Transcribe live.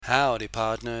Howdy,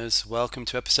 partners. Welcome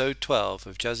to episode 12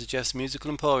 of Jazzy Jeff's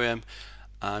Musical Emporium.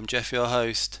 I'm Jeff, your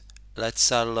host. Let's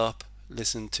saddle up,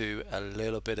 listen to a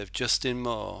little bit of Justin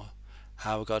Moore,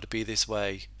 How I Gotta Be This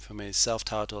Way, from his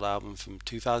self-titled album from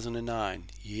 2009.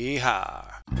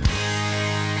 Yeehaw!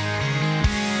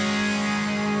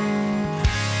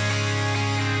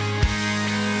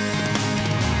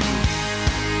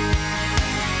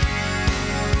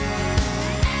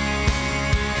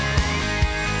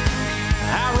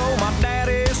 I rolled my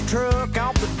daddy's truck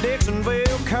off the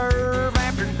Dixonville curve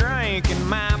after drinking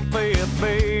my fifth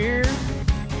beer.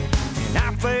 And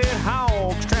I fed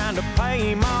hogs trying to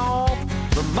pay him off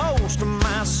for most of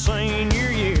my senior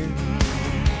year.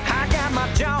 I got my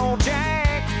jaw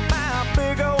jacked by a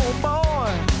big old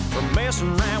boy for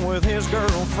messing around with his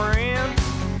girlfriend.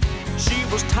 She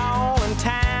was tall and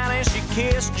tiny, she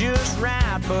kissed just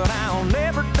right, but I'll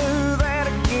never do that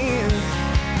again.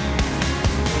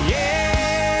 Yeah,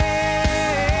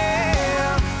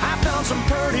 I've done some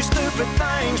pretty stupid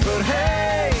things, but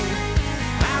hey,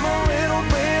 I'm a little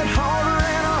bit harder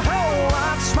and a whole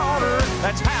lot smarter.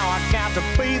 That's how I got to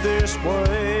be this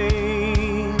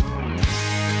way.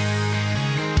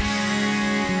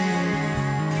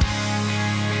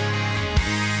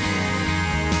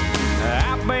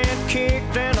 I've been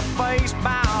kicked in the face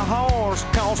by a horse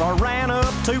 'cause I ran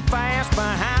up too fast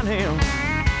behind him.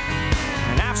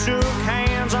 And I've shook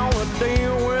hands on a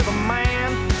deal with a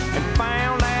man and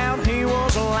found out he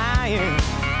was lying.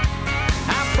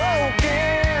 I've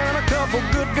broken a couple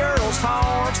good girls'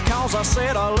 hearts 'cause I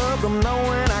said I loved them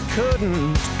knowing I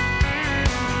couldn't.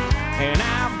 And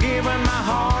I've given my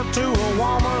heart to a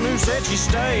woman who said she'd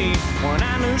stay when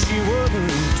I knew she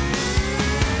wouldn't.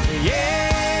 Yeah,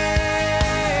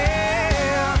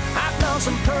 I've done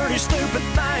some pretty stupid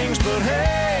things, but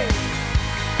hey,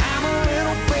 I'm a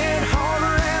little bit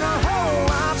harder and a whole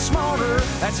lot smarter.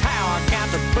 That's how I got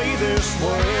to be this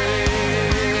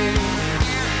way.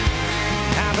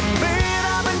 I've been bit,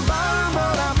 I've been burned,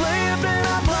 but I've lived and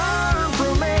I've learned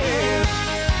from it.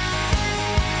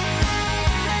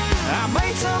 I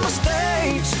made some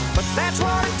mistakes, but that's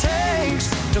what it takes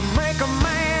to make a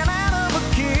man out of a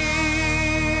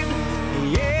kid.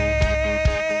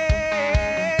 Yeah,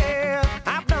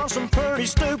 I've done some pretty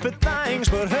stupid things,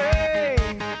 but hey,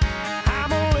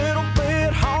 I'm a little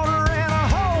bit harder and a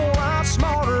whole lot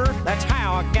smarter. That's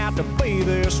how I got to be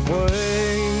this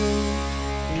way.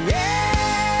 Yeah,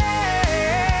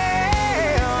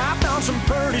 I've done some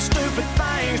pretty stupid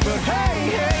things, but hey,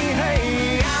 hey,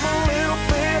 hey, I'm a little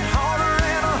bit harder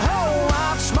and a whole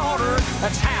lot smarter.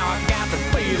 That's how I got to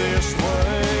be this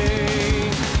way.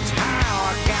 It's how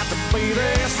I got to be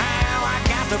this, how I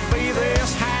got to be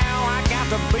this, how I got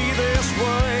to be this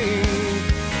way.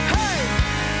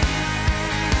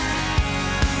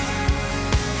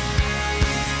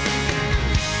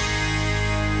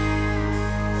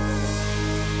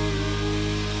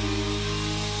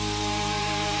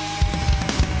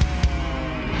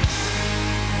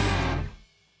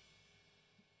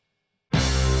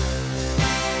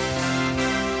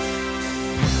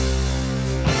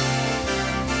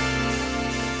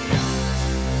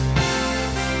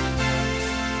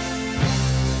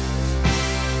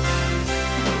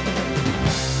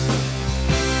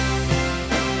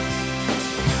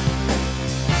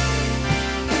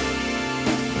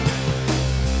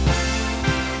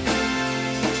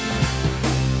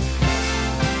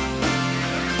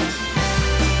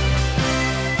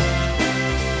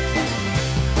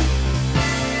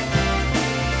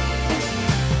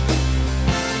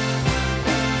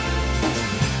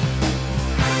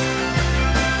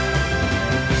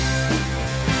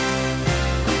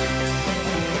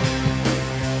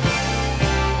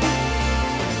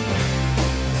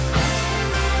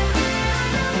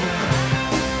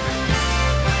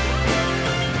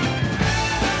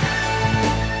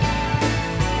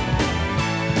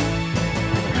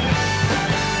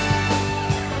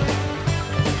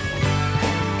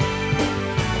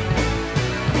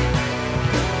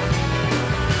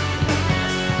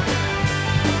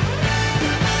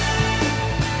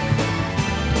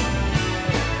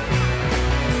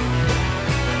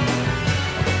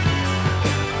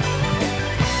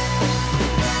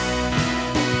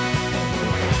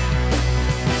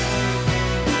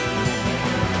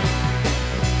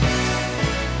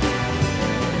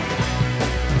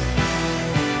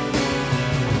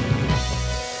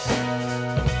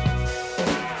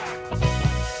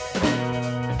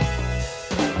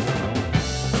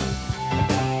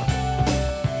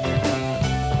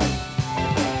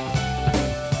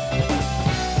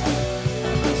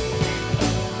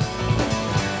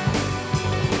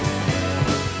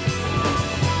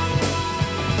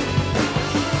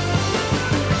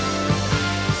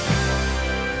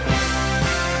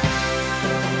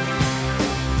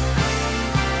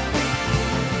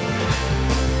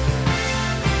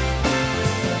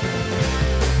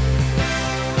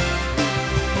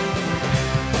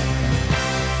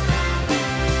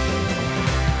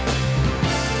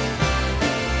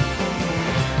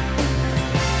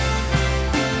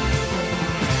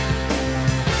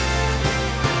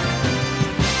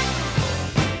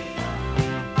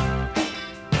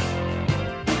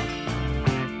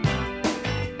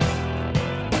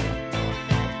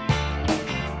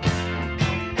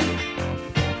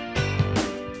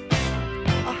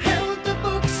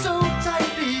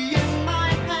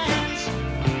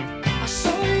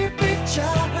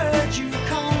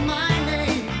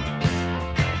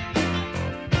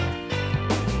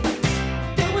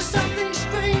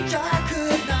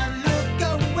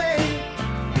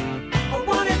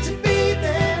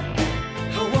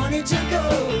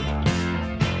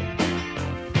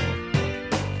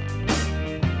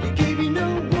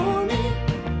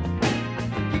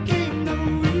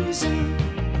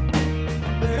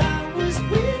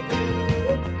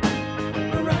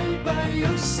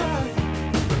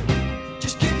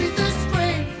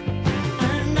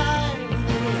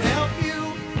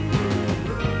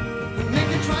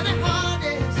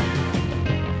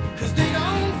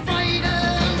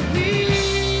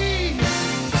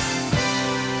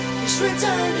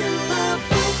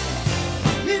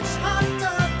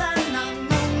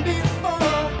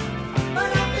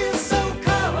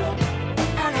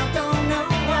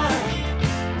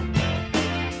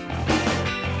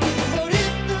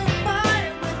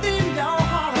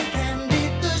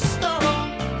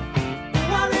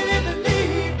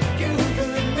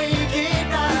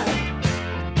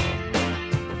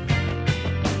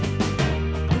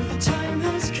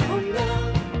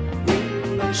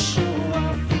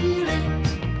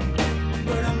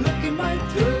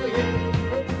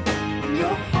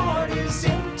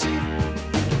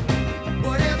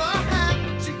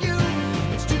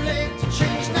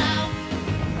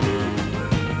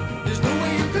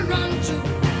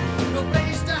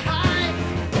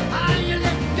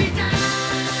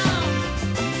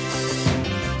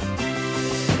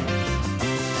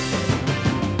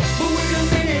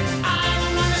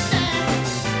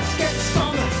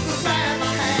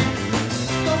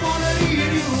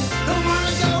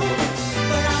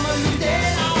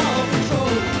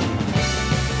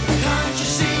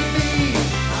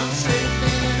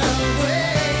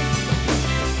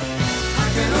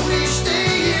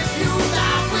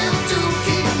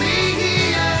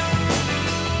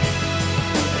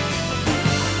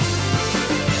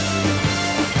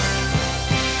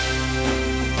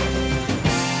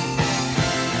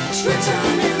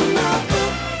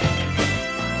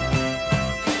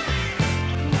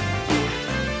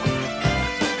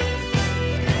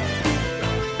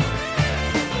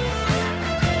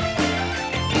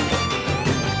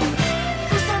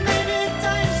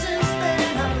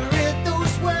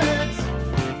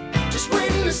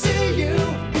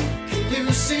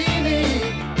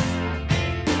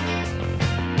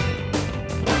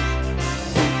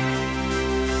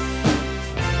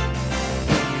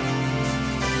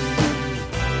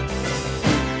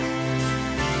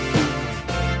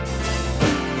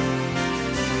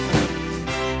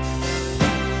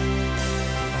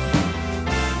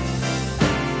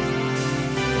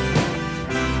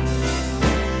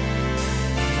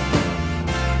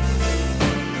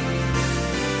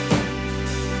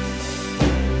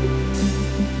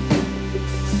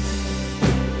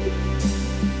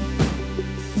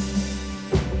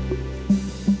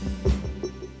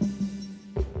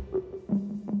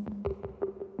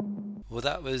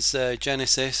 Well, that was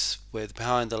Genesis with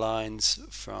Behind the Lines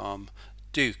from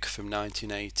Duke from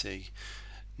 1980.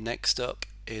 Next up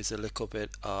is a little bit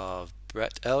of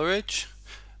Brett Eldredge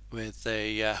with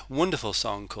a wonderful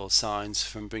song called Signs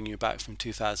from Bring You Back from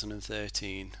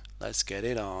 2013. Let's get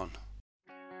it on.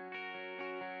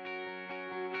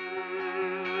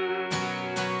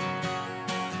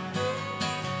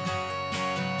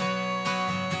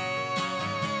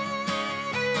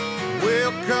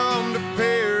 Welcome to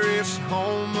Paris,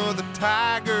 home of the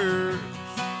Tigers.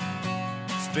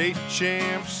 State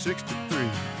champ 63.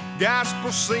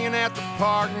 Gospel singing at the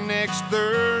park next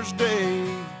Thursday.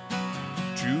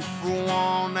 2 for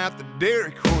 1 at the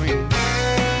Dairy Queen.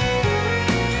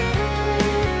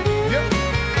 Yep.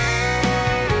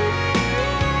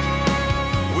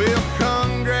 Well,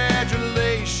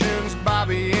 congratulations,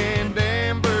 Bobby and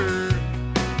Amber.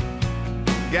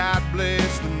 God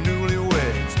bless the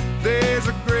newlyweds. There's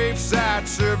a graveside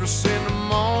service in the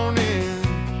morning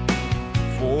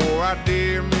for our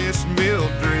dear Miss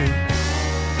Mildred.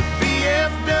 The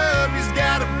VFW's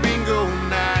got a bingo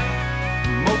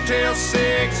night. Motel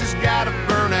 6 has got a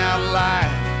burnout light.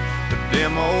 The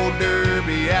demo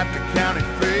derby at the county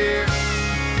fair.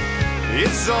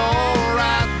 It's all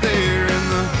right there,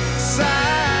 and the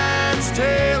signs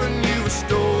telling you a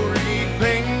story,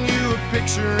 painting you a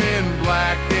picture in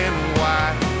black and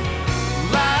white.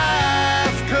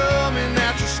 Life coming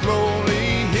at you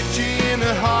slowly, hit you in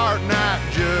the heart, not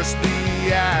just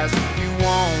the eyes. If you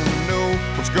want to know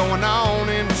what's going on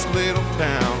in this little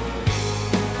town,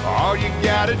 all you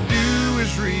gotta do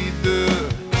is read the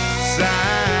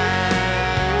signs.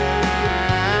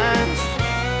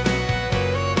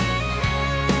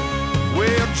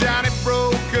 Well, Johnny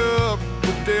broke up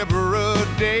with Deborah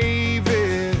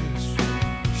Davis.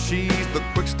 She's the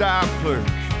quick stop clerk.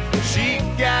 She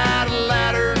got a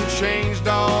ladder and changed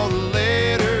all the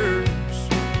letters.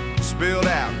 Spilled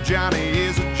out, Johnny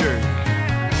is a jerk.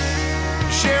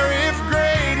 Sheriff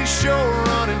Grady's sure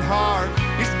running hard.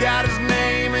 He's got his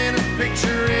name and his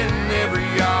picture in every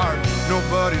yard.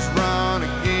 Nobody's run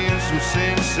against him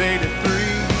since '83.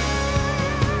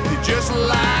 He just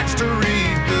likes to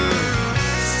read the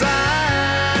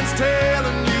signs,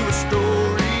 telling you a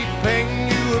story, painting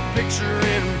you a picture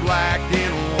in black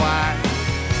and white.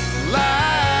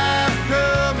 Life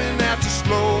coming at you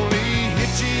slowly,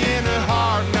 hit you in the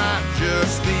heart, not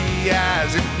just the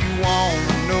eyes. If you want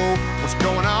to know what's what's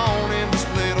going on in this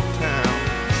little town.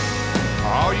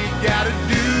 All you gotta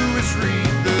do is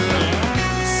read the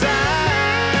signs,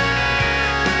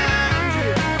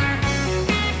 yeah.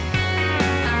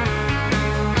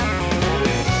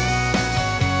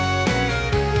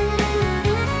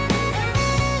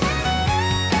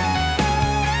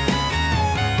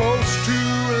 Post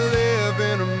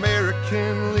 211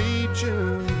 American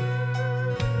Legion,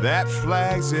 that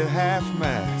flag's at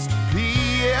half-mast.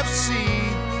 PFC,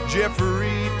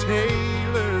 Jeffrey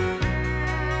Taylor,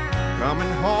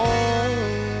 coming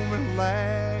home at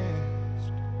last.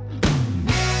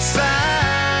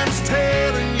 Signs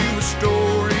telling you a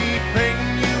story,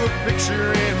 painting you a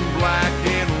picture in black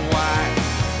and white.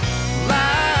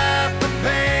 Life, the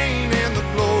pain and the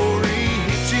glory,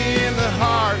 hit you in the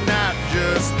heart, not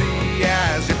just the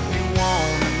eyes. If you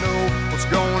want to know what's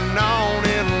going on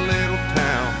in a little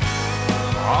town,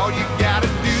 all you gotta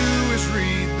do is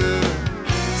read the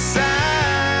signs.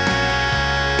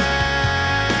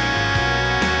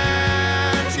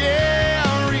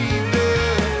 Yeah, read the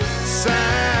signs.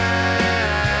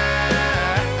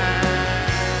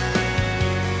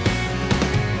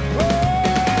 Oh,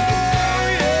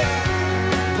 yeah.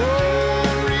 Oh,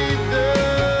 read the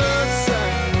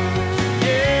signs.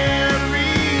 Yeah,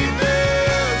 read the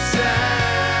signs.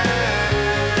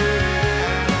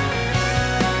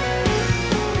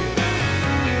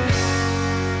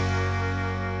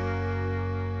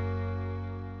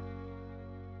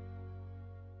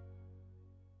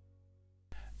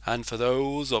 And for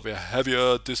those of a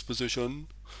heavier disposition,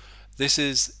 this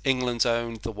is England's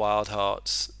own The Wild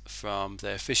Hearts from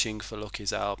their Fishing for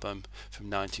Lucky's album from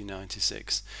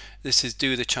 1996. This is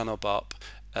Do the Channel Bop.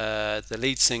 The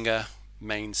lead singer,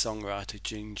 main songwriter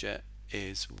Ginger,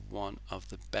 is one of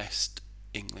the best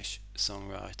English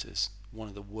songwriters, one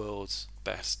of the world's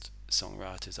best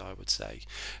songwriters, I would say.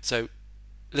 So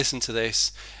listen to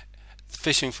this.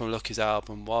 Fishing from Lucky's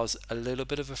album was a little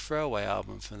bit of a throwaway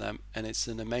album for them, and it's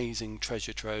an amazing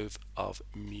treasure trove of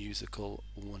musical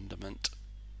wonderment.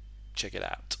 Check it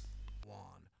out. 1,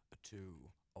 2,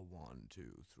 a 1,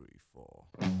 2, 3, 4.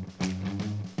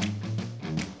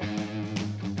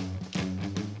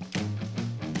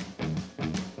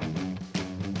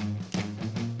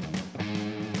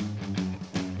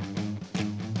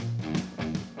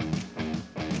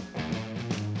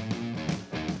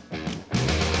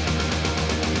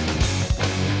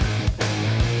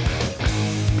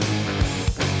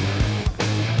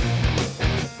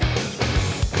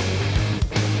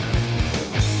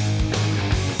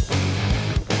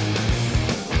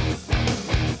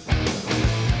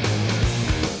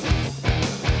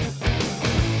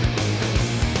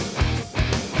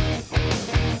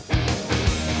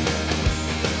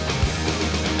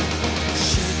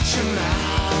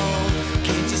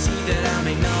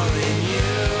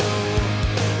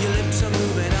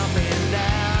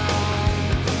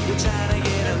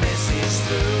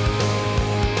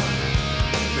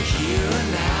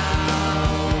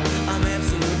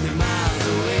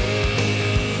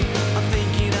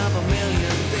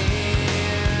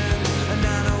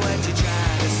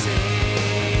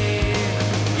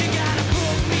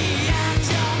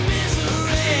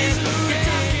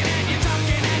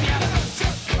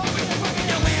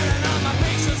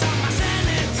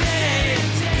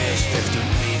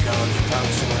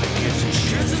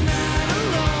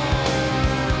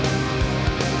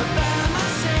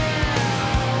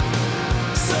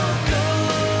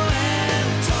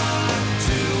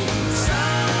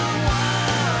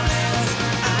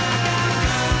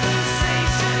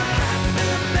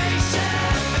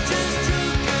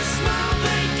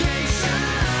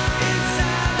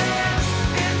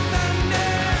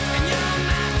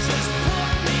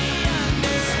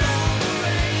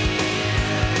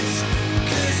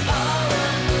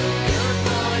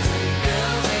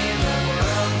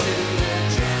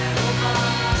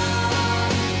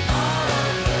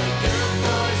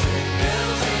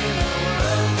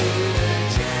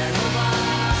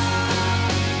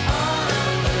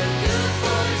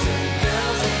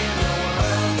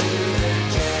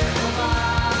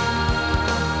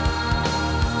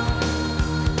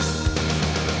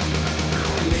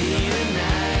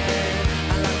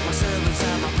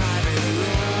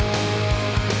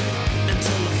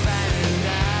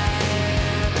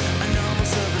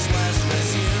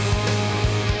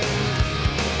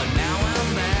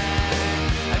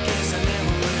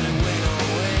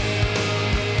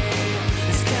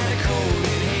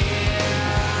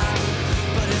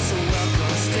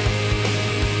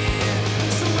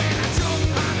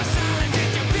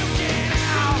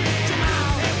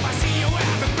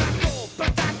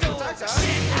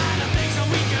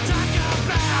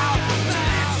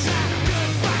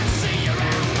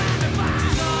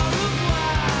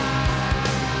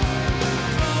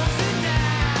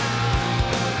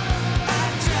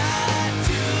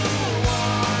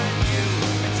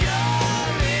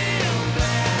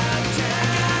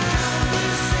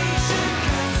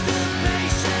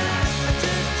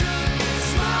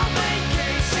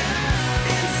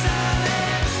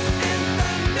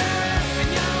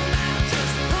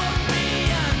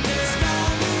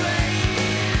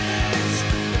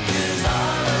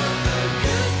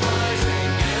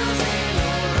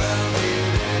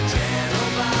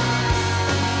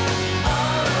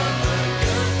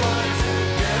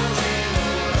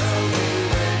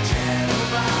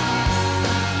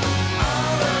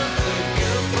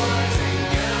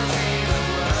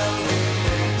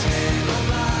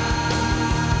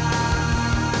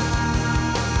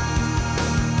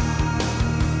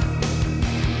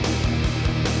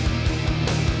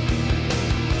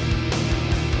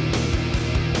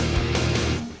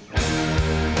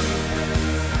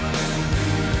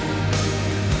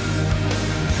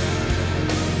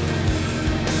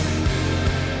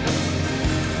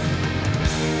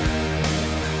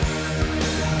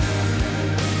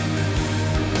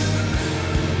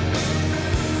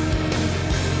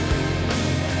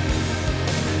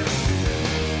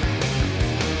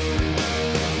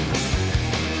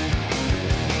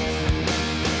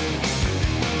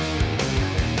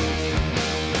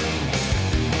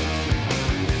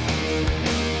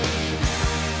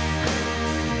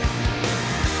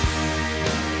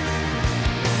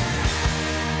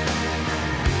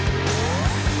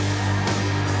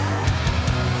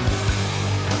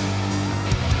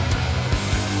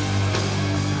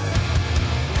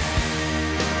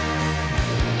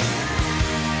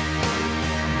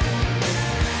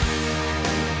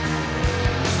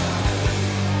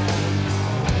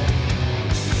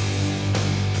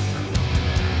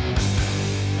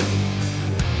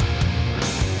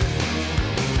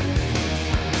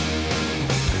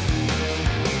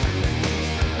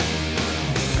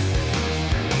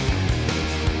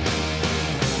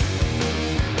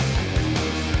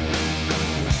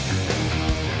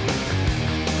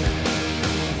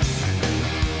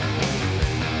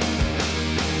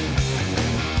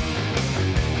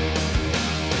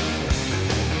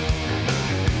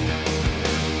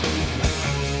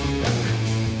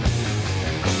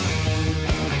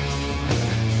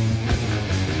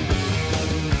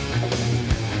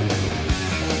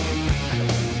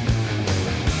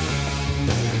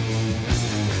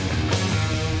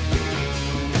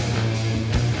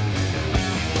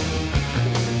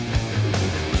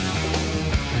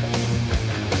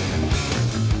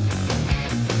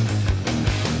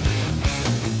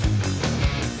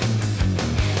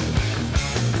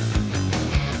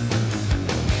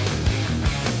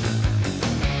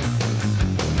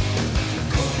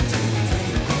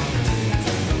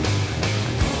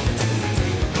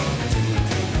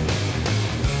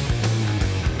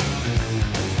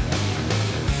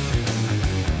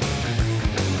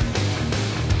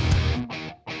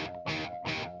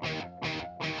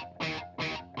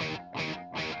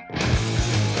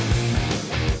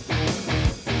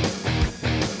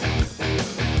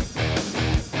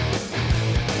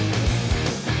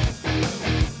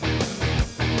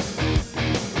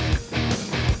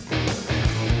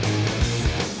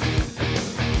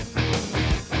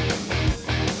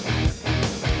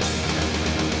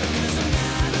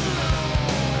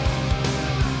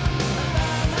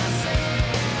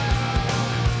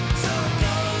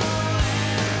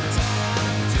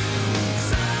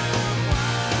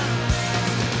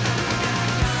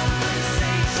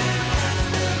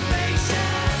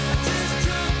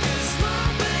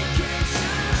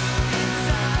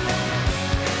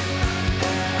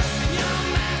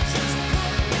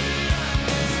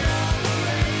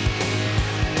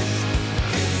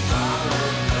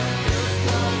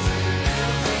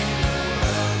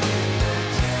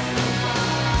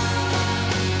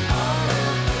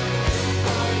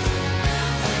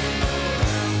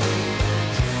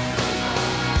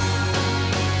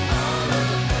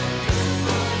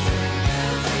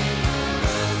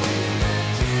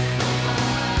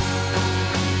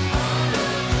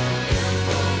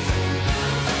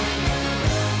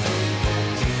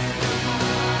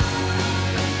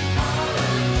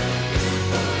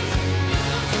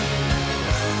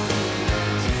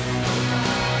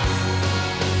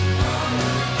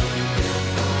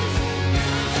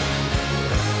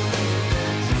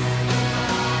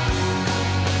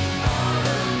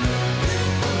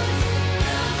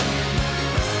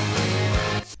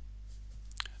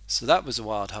 So that was the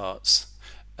Wild Hearts.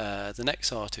 The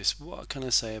next artist, what can I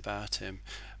say about him?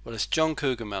 Well, it's John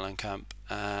Cougar Mellencamp,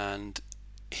 and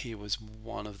he was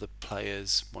one of the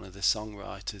players, one of the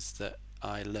songwriters that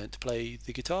I learnt to play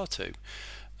the guitar to,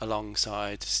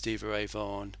 alongside Stevie Ray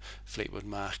Vaughan, Fleetwood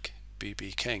Mac,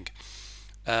 B.B. King.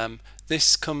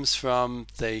 This comes from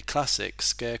the classic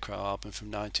Scarecrow album from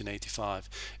 1985.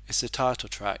 It's the title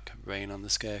track, Rain on the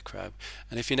Scarecrow.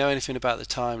 And if you know anything about the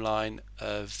timeline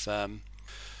of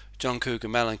John Cougar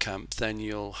Mellencamp, then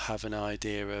you'll have an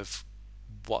idea of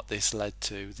what this led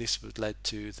to. This led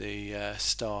to the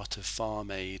start of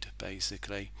Farm Aid,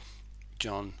 basically.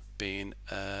 John being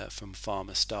from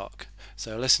farmer stock.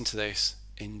 So listen to this,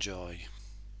 enjoy.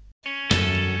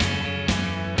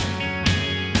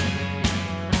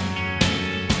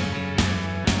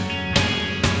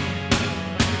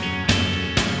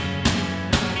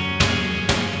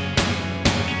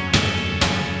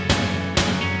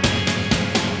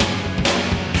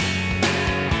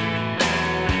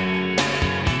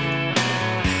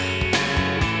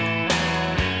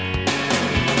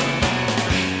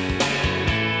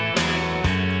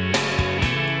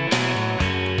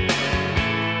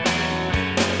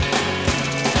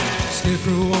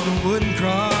 Scarecrow on a wooden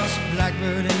cross,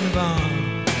 blackbird in the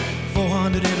barn.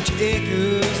 400 empty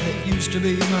acres that used to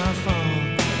be my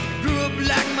farm. Grew up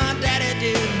like my daddy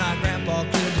did, my grandpa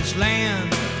cleared this land.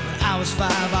 When I was 5,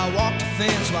 I walked the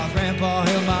fence while grandpa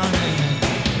held my hand.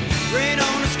 Rain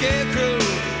on the scarecrow,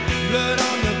 blood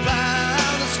on the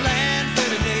plow. This land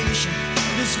fed a nation,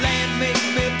 this land made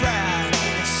me proud.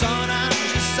 And son, I'm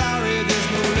just sorry there's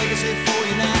no legacy for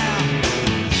you now.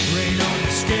 Rain on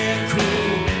the scarecrow,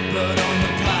 blood on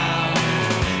the plow.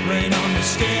 Rain on the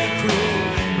scarecrow,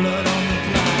 blood on the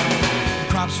plow. The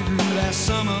crops we grew last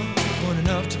summer weren't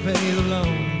enough to pay the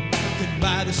loan. Couldn't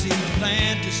buy the seed to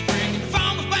plant this spring, and the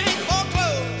farmer's bank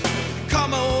foreclosed.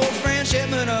 Called my old friend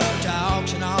Shipman up to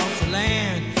auction off the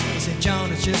land. He said,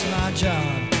 John, it's just my job,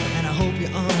 and I hope you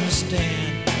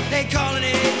understand. They calling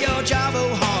it your job,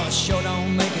 oh horse, sure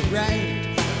don't make it right.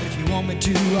 But if you want me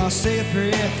to, I'll say a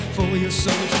prayer for your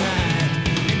soul tonight.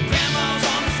 Grandma's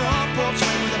on the front porch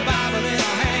swing with a Bible in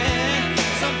her hand.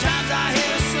 Sometimes I hear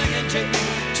her singing, take me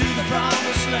to the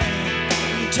promised land.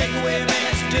 When you take away a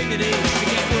man's dignity, he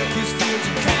can't work his fields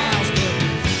and cows.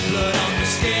 But blood on the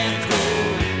scarecrow,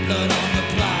 blood on the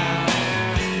plow.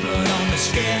 Blood on the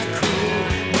scarecrow,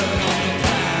 blood on the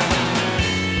plow.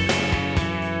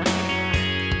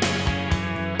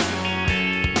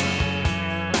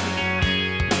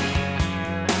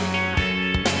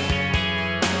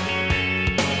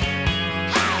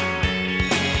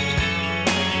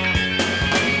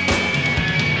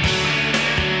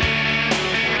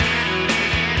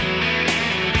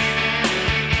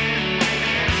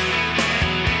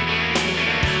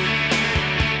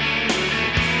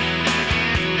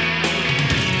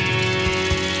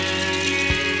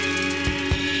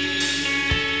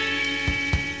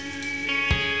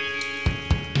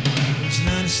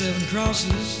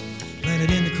 Crosses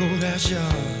planted in the courthouse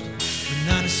yard with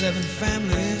 97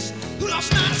 families who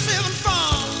lost 97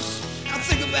 farms. I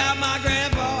think about my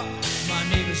grandpa, my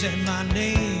neighbors, and my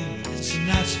name. It's the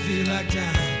nights that feel like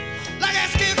dying, like a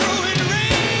scarecrow in the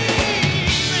rain.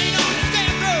 Rain on the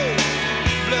scarecrow,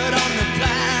 blood on the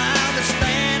plow. This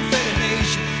land fed a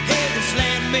nation, hey, this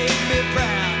land made me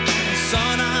proud. And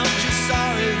son, I'm just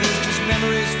sorry, there's just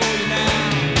memories for you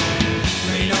now.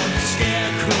 Rain on the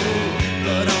scarecrow,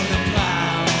 blood on the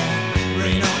plow.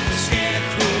 Rain on the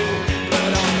scarecrow,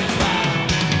 blood on the plow.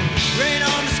 Rain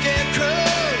on the scarecrow,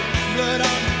 blood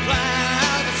on the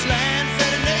plow. This land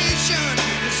fed a nation,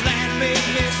 this land made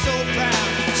me so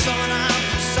proud.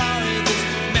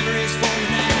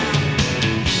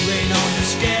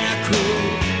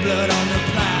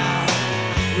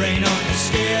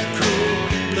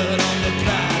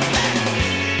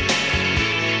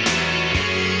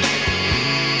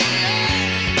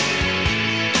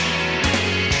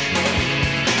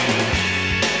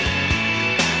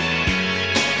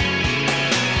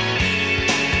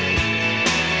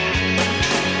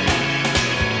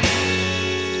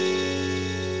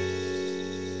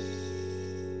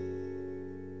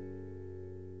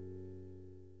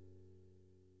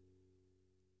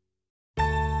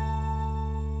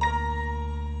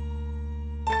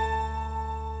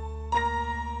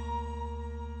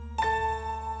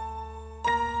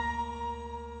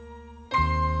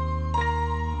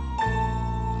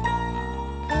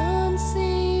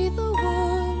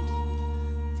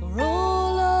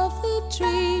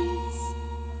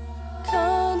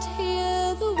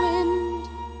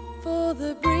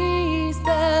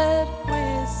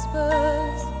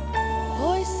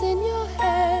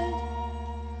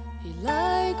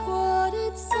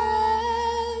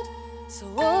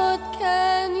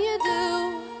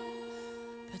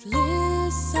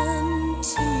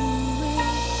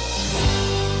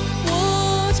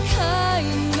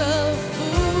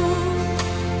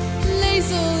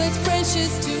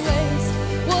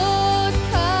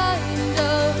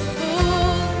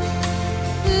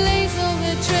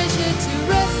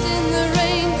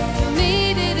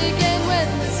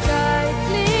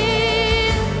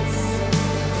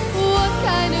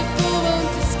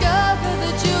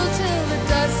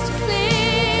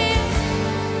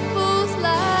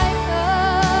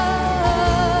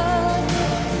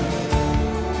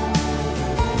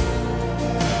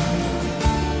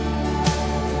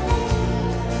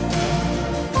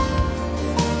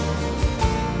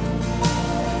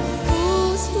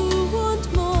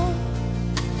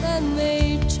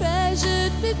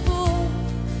 treasured before,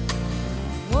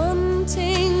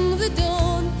 wanting the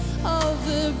dawn of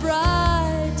the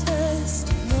brightest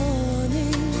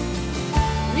morning.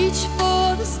 Reach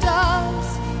for the stars,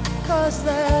 'cause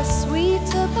they're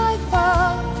sweeter by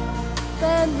far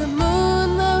than the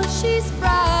moon, though she's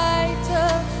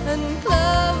brighter and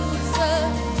closer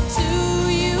to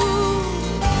you.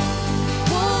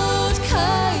 What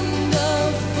kind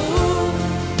of fool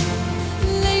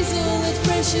lays all that's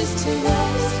precious to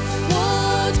rest?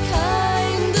 What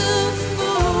kind of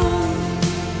fool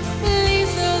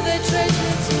leaves all their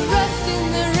treasure to rust in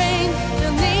the rain?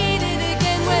 They'll need it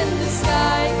again when the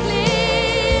sky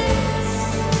clears.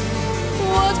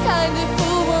 What kind of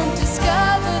fool won't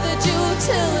discover the jewel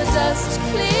till the dust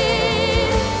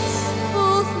clears?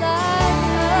 Fools like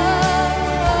us.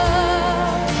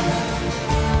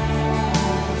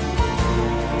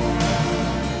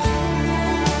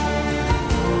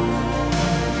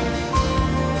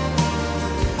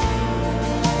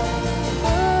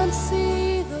 Can't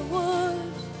see the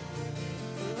wood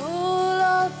for all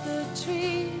of the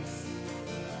trees.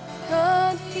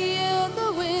 Can't hear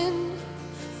the wind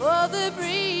for the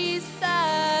breeze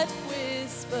that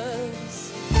whispers.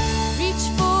 Reach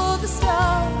for the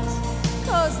stars,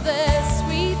 'cause they're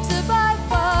sweeter by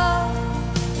far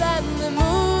than the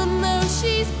moon, though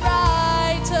she's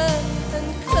brighter and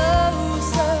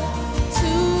closer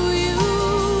to you.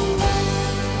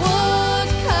 What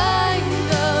kind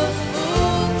of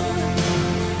fool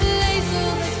lays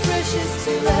all that's precious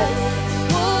to rest?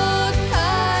 What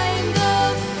kind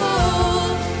of fool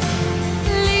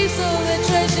leaves all their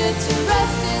treasure to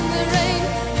rest in the rain?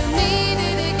 You'll need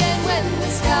it again when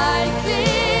the sky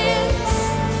clears.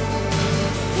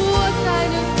 What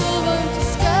kind of fool won't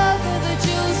discover the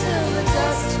jewels till the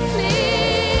dust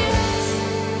clears?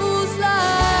 Fools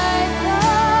like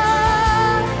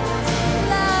us,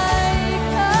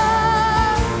 like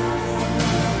us,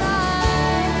 like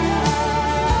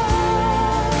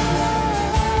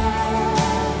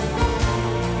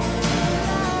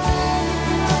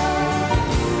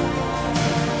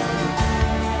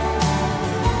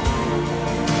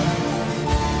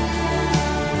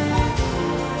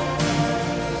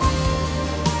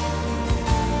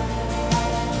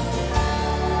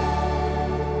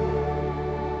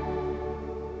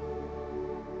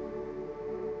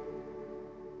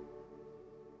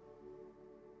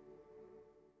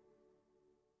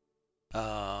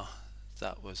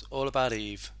That was All About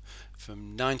Eve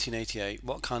from 1988.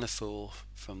 What Kind of Fool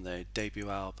from their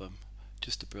debut album.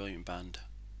 Just a brilliant band.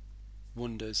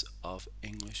 Wonders of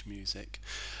English music.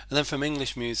 And then from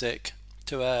English music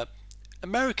to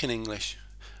American English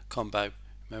combo.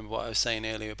 Remember what I was saying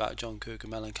earlier about John Cougar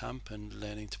Mellencamp and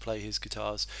learning to play his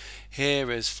guitars? Here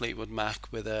is Fleetwood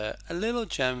Mac with a little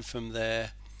gem from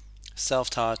their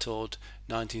self-titled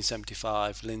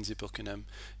 1975 Lindsey Buckingham,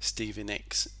 Stevie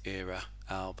Nicks era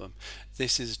album.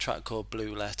 This is a track called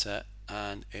Blue Letter,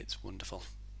 and it's wonderful.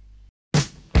 It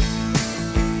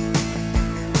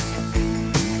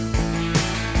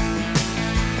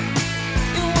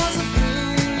was a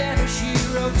blue letter she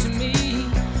wrote to me,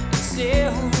 and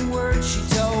still words she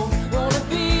told. Wanna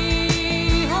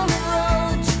be on the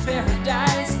road to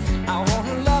paradise. I want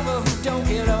a lover who don't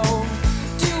get old.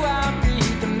 Do I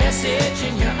read the message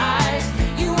in your eyes?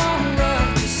 You want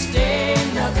love to stay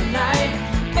another night,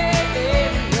 baby.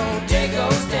 Your day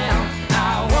goes down.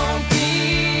 I won't be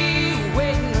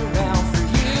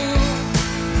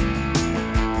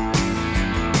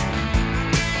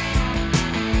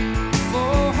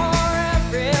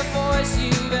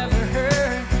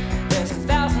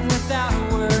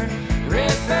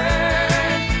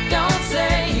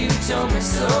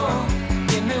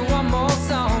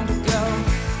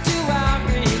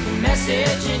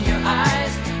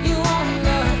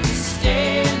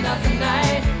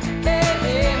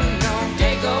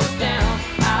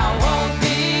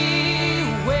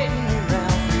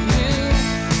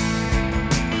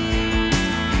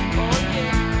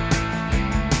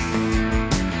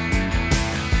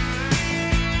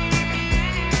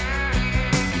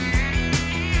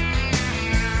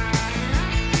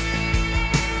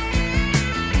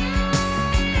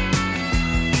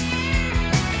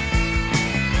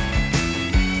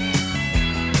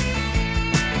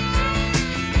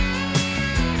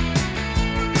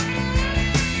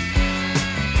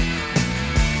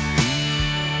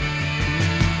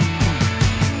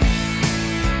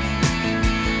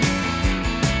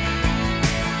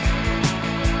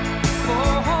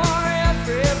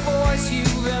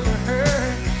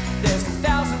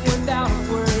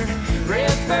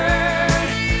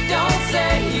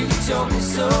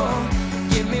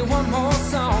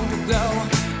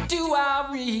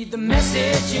the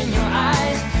message in your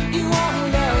eyes. You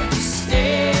want love to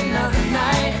stay another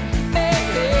night.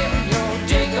 Baby, when your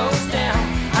day goes down,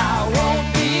 I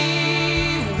won't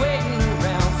be waiting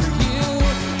around for you.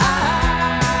 I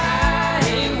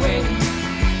ain't waiting.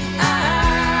 I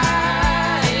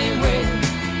ain't waiting.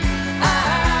 I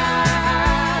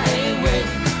ain't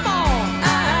waiting. Come on.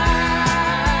 I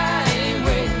ain't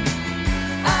waiting.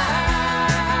 I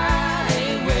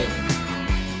ain't waiting.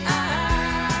 I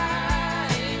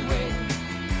ain't waiting.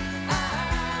 I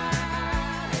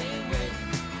ain't waiting.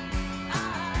 I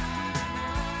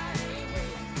ain't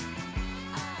waiting.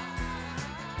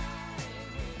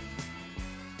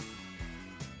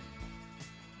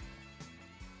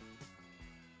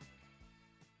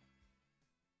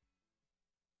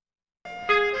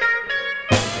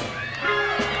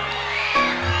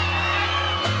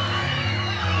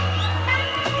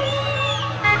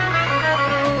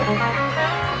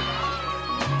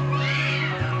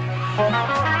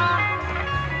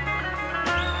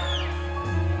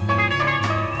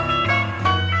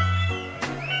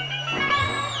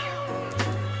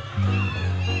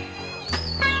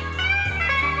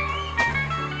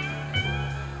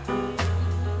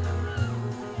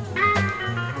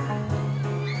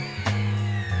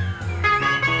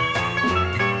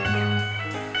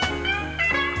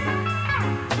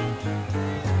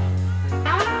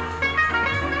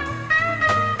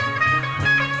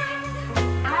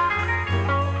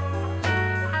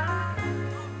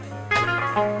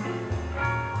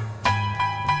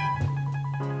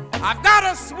 I've got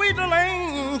a sweet little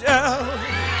angel.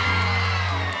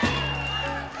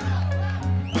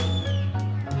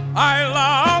 I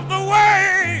love the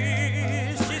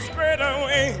way she spread her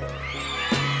wings.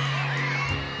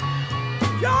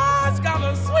 God's got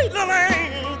a sweet little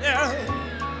angel.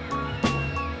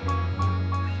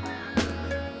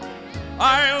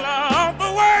 I love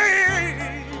the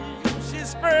way she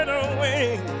spread her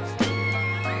wings.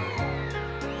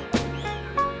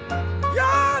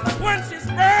 Just when she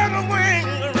spread her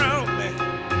wings around me,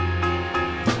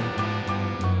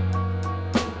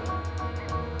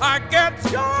 I get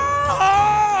joy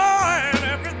and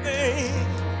everything.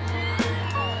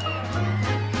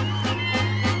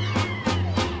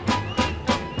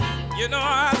 You know,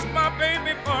 I asked my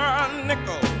baby for a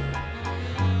nickel,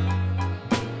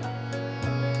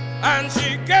 and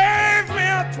she gave me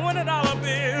a $20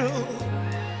 bill.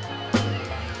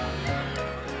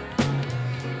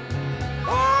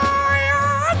 Oh,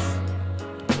 yes,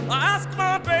 I asked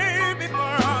my baby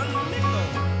for a nickel,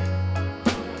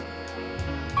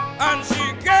 and she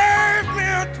gave me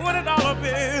a $20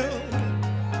 bill.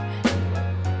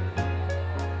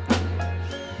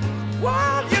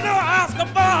 Well, you know, I asked her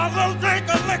for a little drink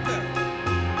of liquor,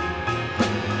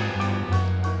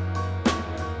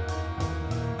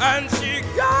 and she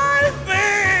gave me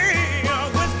a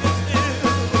whiskey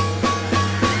still.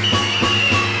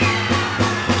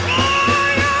 Oh,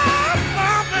 yeah,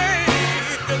 my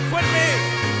baby quit me.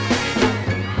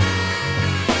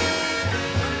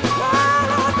 Well,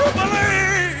 I do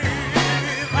believe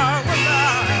I will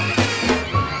die.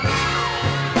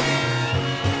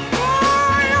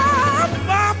 Oh, yeah,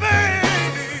 my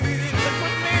baby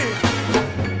quit me.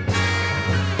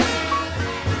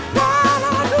 Well,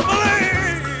 I do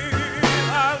believe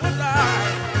I will die.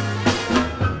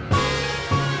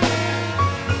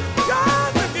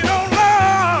 God, if you don't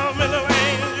love me, little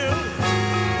angel,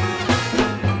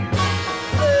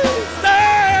 please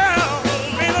tell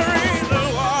me the reason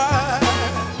why.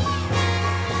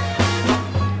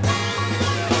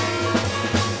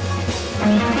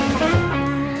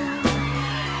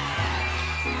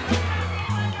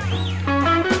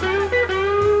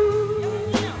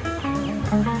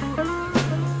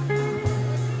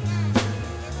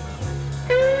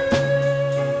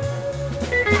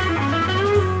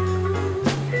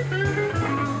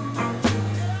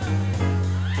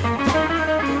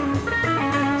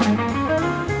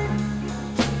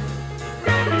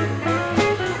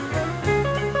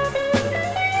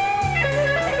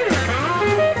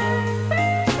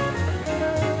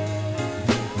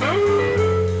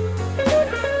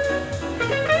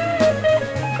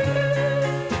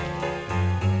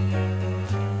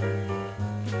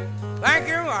 Thank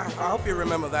you. I hope you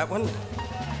remember that one.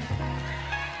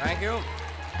 Thank you.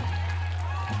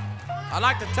 I'd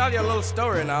like to tell you a little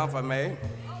story now, if I may.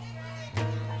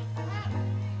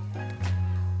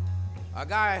 A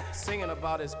guy singing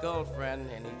about his girlfriend,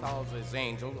 and he calls his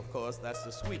angel. Of course, that's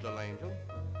the sweet little angel.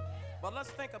 But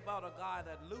let's think about a guy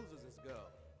that loses his girl.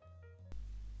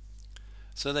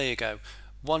 So there you go.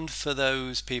 One for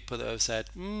those people that have said,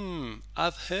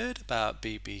 I've heard about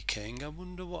BB King, I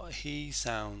wonder what he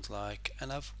sounds like,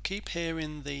 and I keep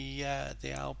hearing the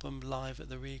album Live at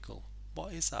the Regal.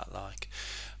 What is that like?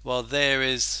 Well, there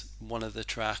is one of the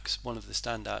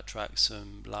standout tracks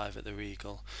from Live at the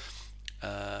Regal.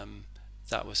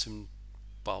 That was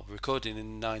recorded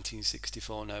in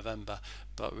 1964 November,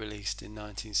 but released in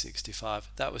 1965.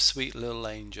 That was Sweet Little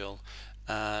Angel,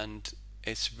 and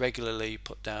it's regularly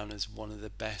put down as one of the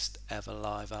best ever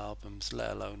live albums, let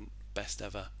alone best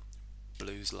ever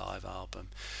blues live album.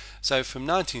 So from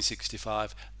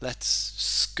 1965, let's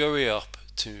scurry up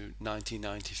to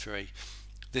 1993.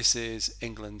 This is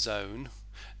England's Own.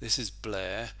 This is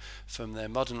Blair from their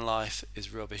Modern Life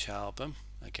is Rubbish album.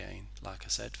 Again, like I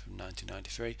said, from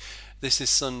 1993. This is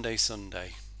Sunday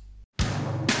Sunday.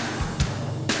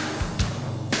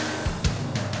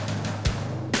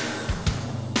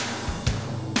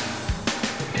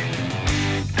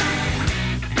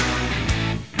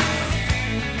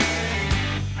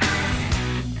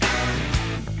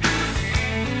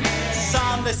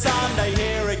 Sunday, Sunday,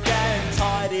 here again,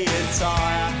 tidy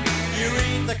attire. You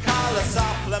read the colour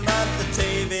supplement, the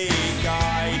TV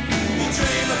guide. You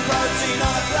dream of protein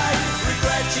on a plate,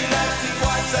 regret you left it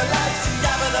quite so late.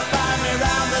 Gather the family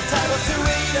round the table to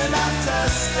eat enough to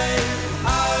sleep.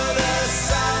 Oh, the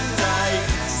Sunday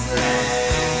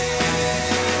sleep.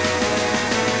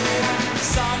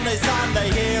 Sunday,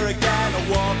 Sunday, here again, a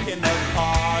walk in the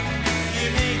park. You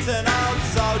meet an old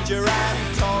soldier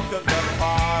and talk of the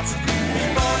past. He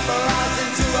bought the rise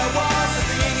into a war, so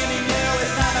the king and he knew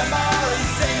it's not a more. He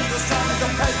sings the song and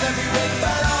complains every week,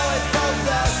 but always falls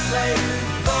asleep.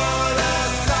 For the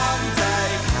Sunday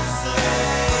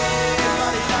sleep.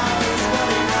 But he knows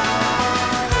what he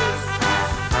knows.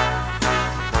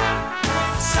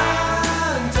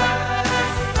 Sunday.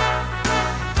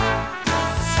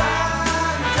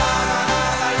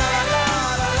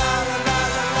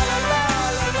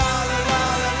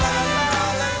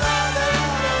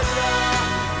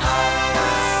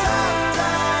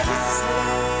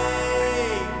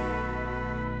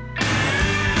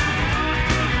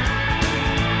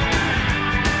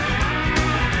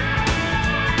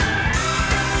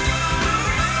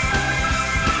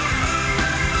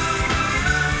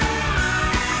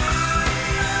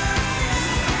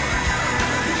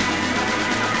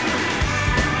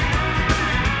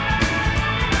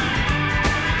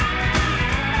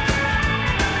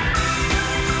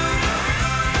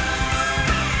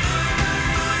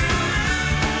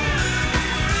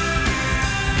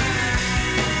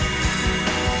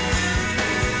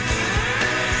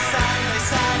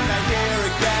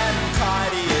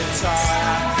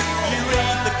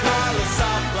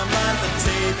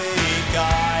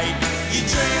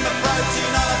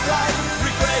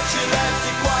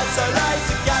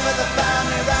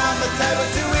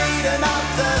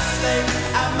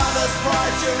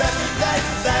 Your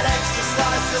reputation, that extra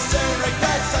slice you'll soon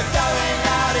regret. So going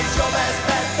out is your best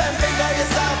bet, then bingo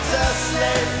yourself to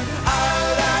sleep. Oh,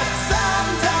 that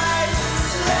Sunday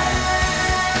sleep.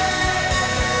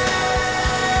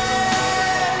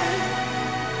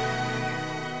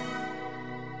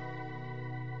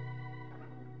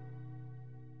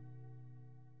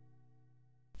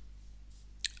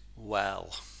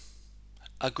 Well,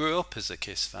 I grew up as a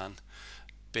Kiss fan.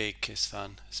 Big Kiss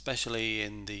fan, especially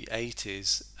in the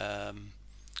 80s,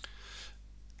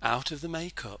 Out of the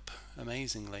Makeup,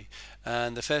 amazingly.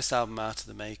 And the first album out of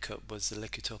the Makeup was the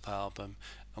Lick It Up album,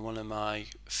 and one of my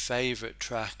favourite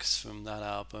tracks from that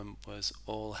album was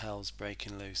All Hell's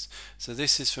Breaking Loose. So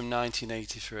this is from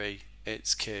 1983,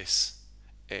 it's Kiss,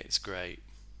 it's great.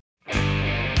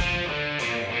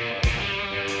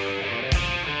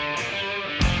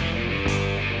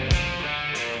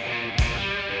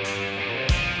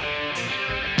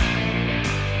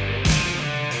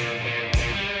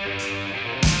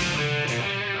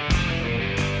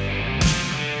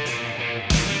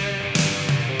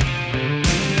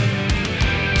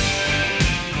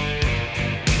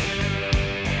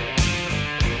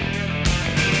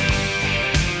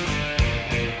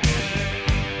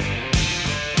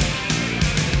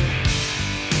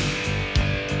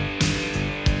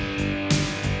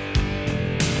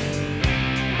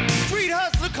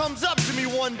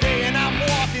 One day and I'm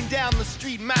walking down the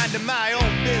street minding my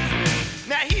own business.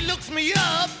 Now he looks me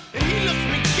up and he looks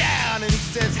me down and he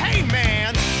says, hey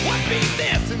man, what be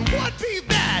this and what be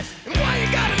that? And why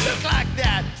you gotta look like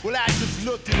that? Well, I just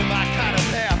looked at him, I kind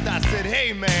of laughed. I said,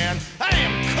 hey man, I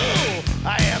am cool,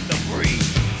 I am the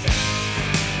breeze.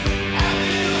 Haven't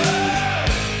you heard?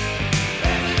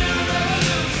 There's a new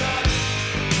revolution.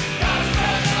 Gotta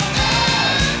spread the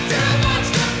word. Too much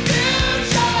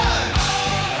confusion.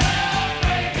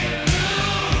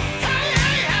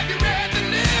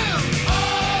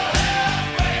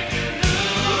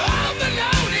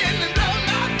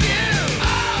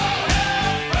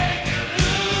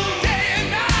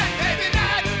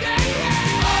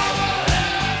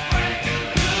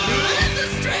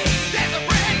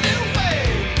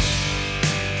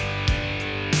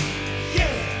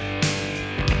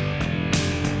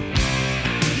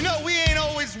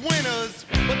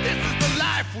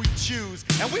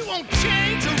 and we won't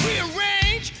change or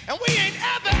rearrange, and we ain't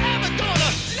ever, ever gonna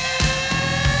lose.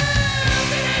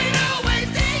 It ain't always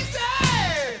easy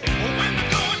when the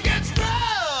going gets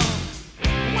rough.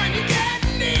 When you're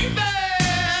getting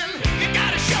even, you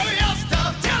gotta show your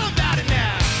stuff. Tell 'em about it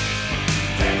now.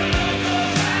 Take a look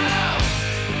around.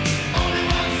 Only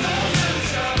one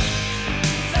solution.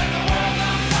 Set the world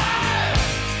on fire.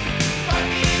 Fight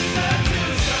the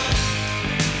institution.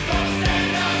 Gonna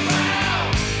stand our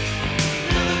ground.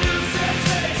 Build a new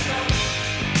sensation.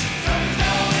 Something's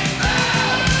going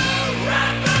on.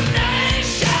 Rock the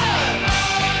nation.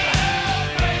 All hell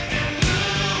breaking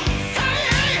loose. Hey,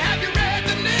 hey, have you read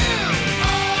the news?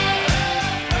 All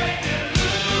hell breaking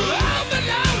loose.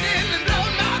 Overloading and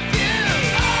blowing my fuse.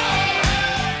 All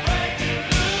hell breaking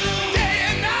loose. Day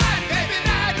and night, baby,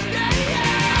 night and day.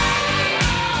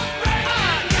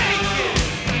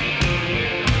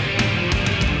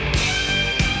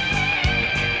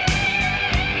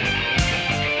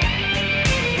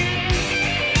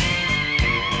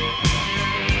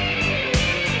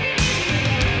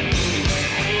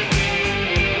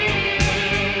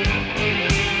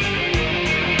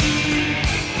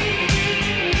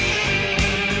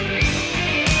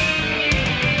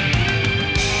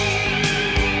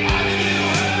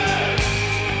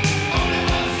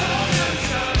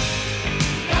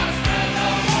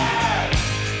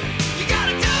 You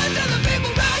gotta tell it to the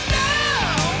people right now.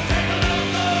 Take a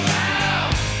look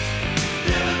around.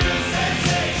 Build a new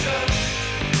sensation.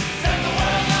 Set the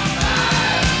world on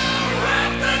fire.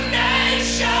 Rock the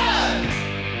nation.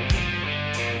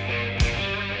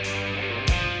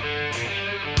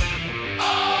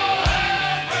 All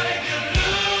hell's breaking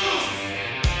loose.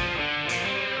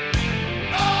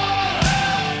 All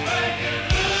hell's breaking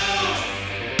loose.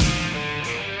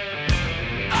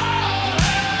 All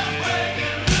hell's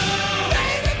breaking loose.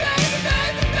 Baby, baby,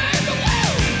 baby, baby, woo.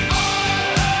 All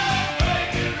hell's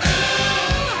breaking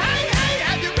loose. Hey, hey,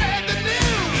 have you read the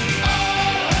news?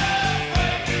 All hell's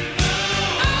breaking loose.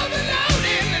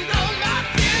 Overloading and blowing my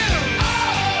fuse.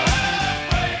 All hell's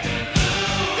breaking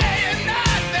loose. Day and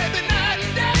night, baby, night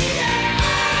and day. Yeah.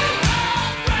 All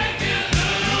hell's breaking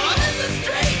loose. In the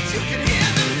streets, you can hear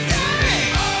them say.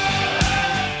 All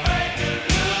hell's breaking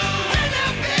loose. Hey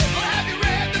now, people, have you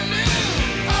read the news?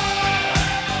 All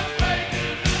hell's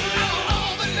breaking loose. I'm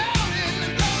overloading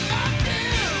and blowing my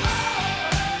fuse. All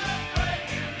hell's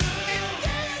breaking loose. It's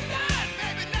day and night,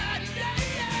 baby, night and day.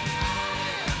 Yeah. All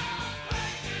hell's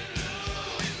breaking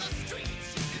loose. In the streets,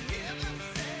 you can hear them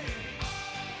say.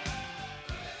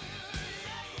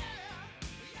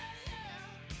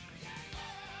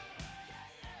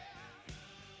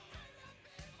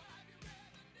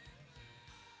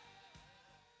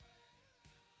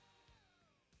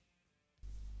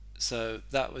 So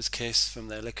that was Kiss from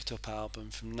their Lick It Up album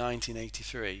from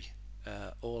 1983,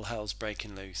 All Hell's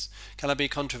Breaking Loose. Can I be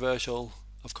controversial?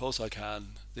 Of course I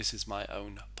can. This is my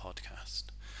own podcast.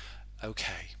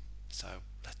 Okay, so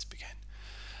let's begin.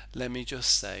 Let me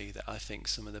just say that I think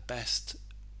some of the best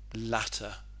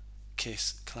latter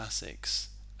Kiss classics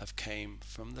have came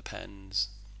from the pens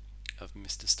of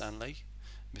Mr. Stanley,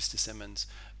 Mr. Simmons,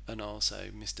 and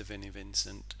also Mr. Vinnie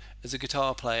Vincent. As a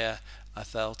guitar player, I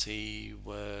felt he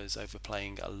was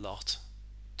overplaying a lot,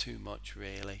 too much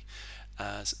really.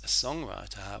 As a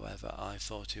songwriter, however, I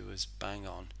thought he was bang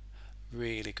on.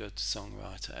 Really good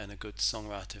songwriter and a good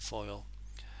songwriter foil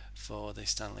for the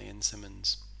Stanley and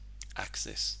Simmons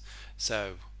axis.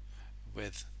 So,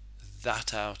 with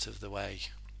that out of the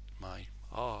way, my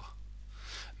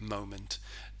moment,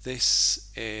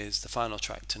 this is the final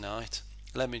track tonight.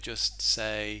 Let me just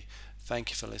say thank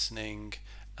you for listening,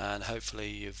 and hopefully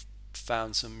you've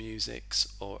found some musics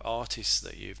or artists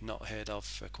that you've not heard of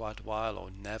for quite a while or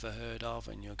never heard of,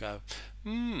 and you'll go,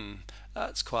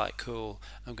 that's quite cool,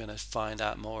 I'm going to find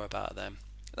out more about them.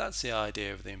 That's the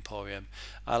idea of the Emporium.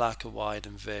 I like a wide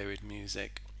and varied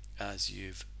music, as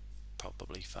you've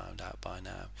probably found out by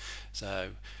now.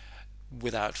 So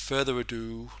without further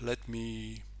ado, let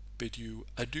me bid you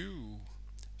adieu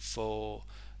for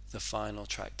the final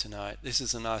track tonight. This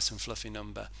is a nice and fluffy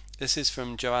number. This is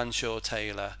from Joanne Shaw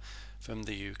Taylor from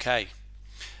the UK.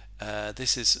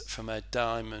 This is from her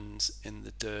Diamonds in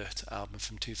the Dirt album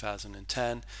from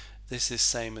 2010. This is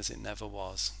Same As It Never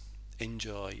Was.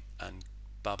 Enjoy and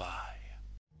bye bye.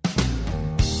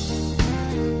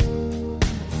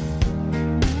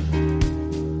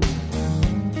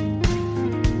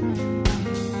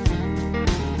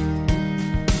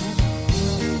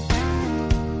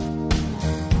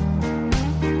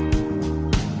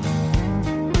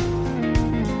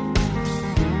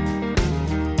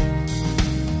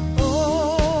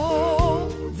 Oh,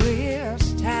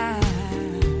 this time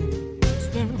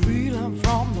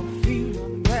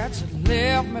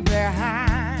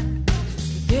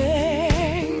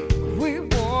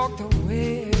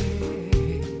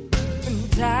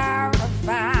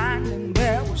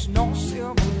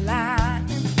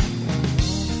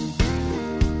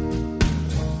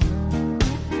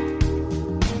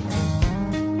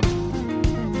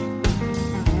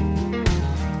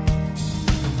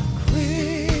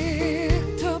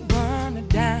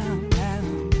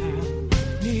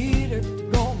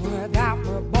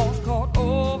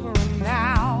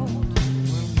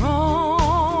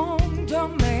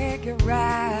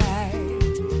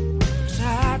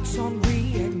house on wheels.